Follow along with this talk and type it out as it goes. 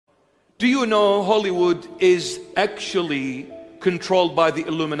Do you know Hollywood is actually controlled by the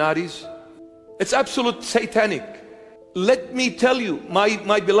Illuminatis? It's absolute satanic. Let me tell you,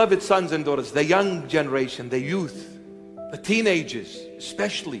 my beloved sons and daughters, the young generation, the youth, the teenagers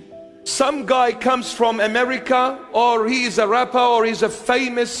especially. Some guy comes from America, or he is a rapper, or he's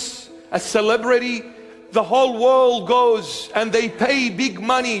a celebrity. The whole world goes and they pay big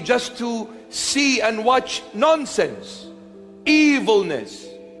money just to see and watch nonsense, evilness.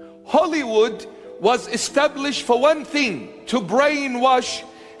 Hollywood was established for one thing: to brainwash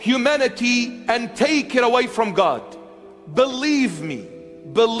humanity and take it away from God. Believe me,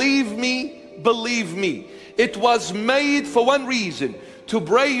 believe me, believe me. It was made for one reason: to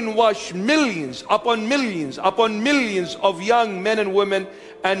brainwash millions upon millions upon millions of young men and women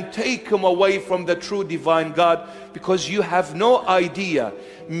and take them away from the true divine God. Because you have no idea,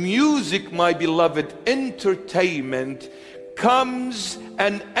 music, my beloved, entertainment comes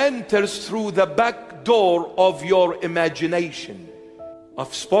and enters through the back door of your imagination.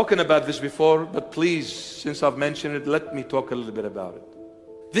 I've spoken about this before, but please, since I've mentioned it, let me talk a little bit about it.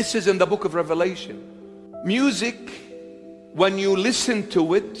 This is in the book of Revelation. Music, when you listen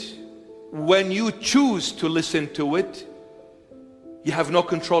to it, when you choose to listen to it, you have no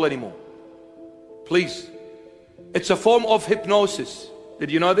control anymore. Please. It's a form of hypnosis. Did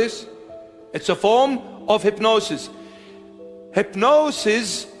you know this? It's a form of hypnosis.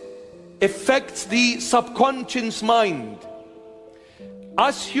 Hypnosis affects the subconscious mind.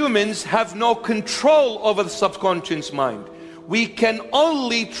 Us humans have no control over the subconscious mind. We can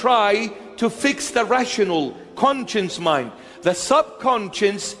only try to fix the rational, conscious mind. The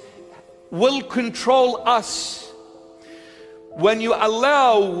subconscious will control us. When you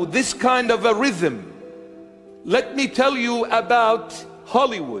allow this kind of a rhythm, let me tell you about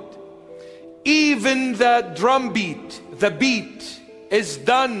Hollywood. Even the drum beat, the beat is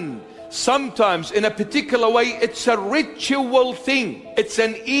done sometimes in a particular way. It's a ritual thing. It's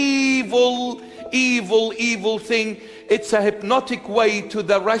an evil thing. It's a hypnotic way to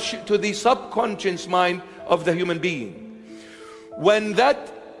the subconscious mind of the human being. When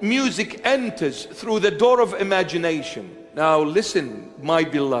that music enters through the door of imagination. Now listen, my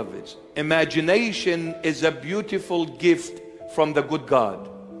beloveds, imagination is a beautiful gift from the good God.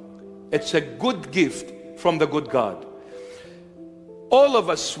 It's a good gift from the good God. All of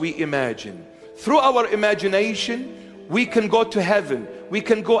us, we imagine. Through our imagination, we can go to heaven. We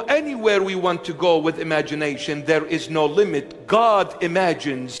can go anywhere we want to go with imagination. There is no limit. God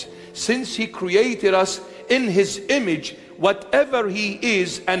imagines. Since He created us in His image, whatever He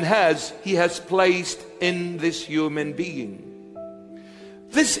is and has, He has placed in this human being.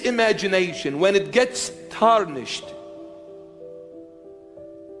 This imagination, when it gets tarnished,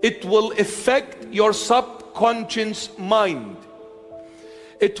 it will affect your subconscious mind.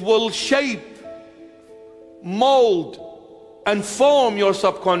 It will shape, mold, and form your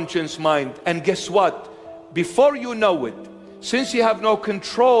subconscious mind. And guess what? Before you know it, since you have no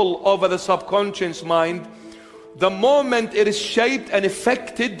control over the subconscious mind, the moment it is shaped and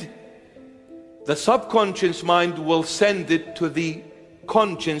affected, the subconscious mind will send it to the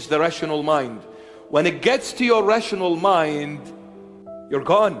conscience, the rational mind. When it gets to your rational mind, you're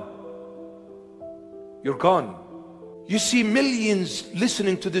gone. You're gone. You see millions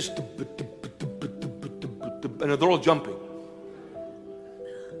listening to this, and they're all jumping.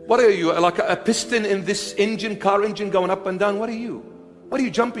 What are you, like a piston in this engine, car engine going up and down? What are you? What are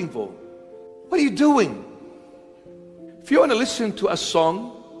you jumping for? What are you doing? If you want to listen to a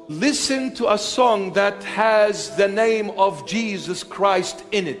song, listen to a song that has the name of Jesus Christ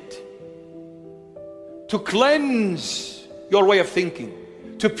in it, to cleanse your way of thinking,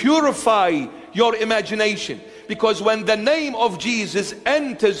 to purify your imagination. Because when the name of Jesus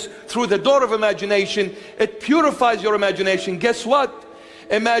enters through the door of imagination, it purifies your imagination. Guess what?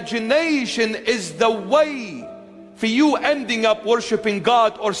 Imagination is the way for you ending up worshiping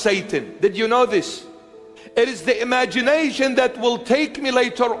God or Satan. Did you know this? It is the imagination that will take me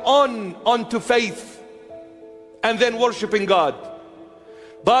later on onto faith and then worshiping God.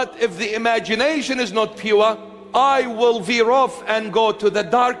 But if the imagination is not pure, I will veer off and go to the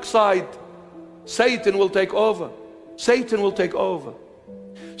dark side. Satan will take over. Satan will take over.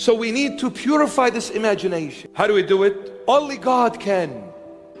 So we need to purify this imagination. How do we do it? Only God can.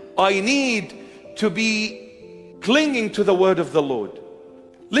 I need to be clinging to the word of the Lord.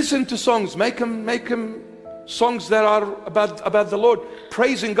 Listen to songs. Make them songs that are about the Lord,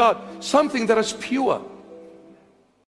 praising God, something that is pure.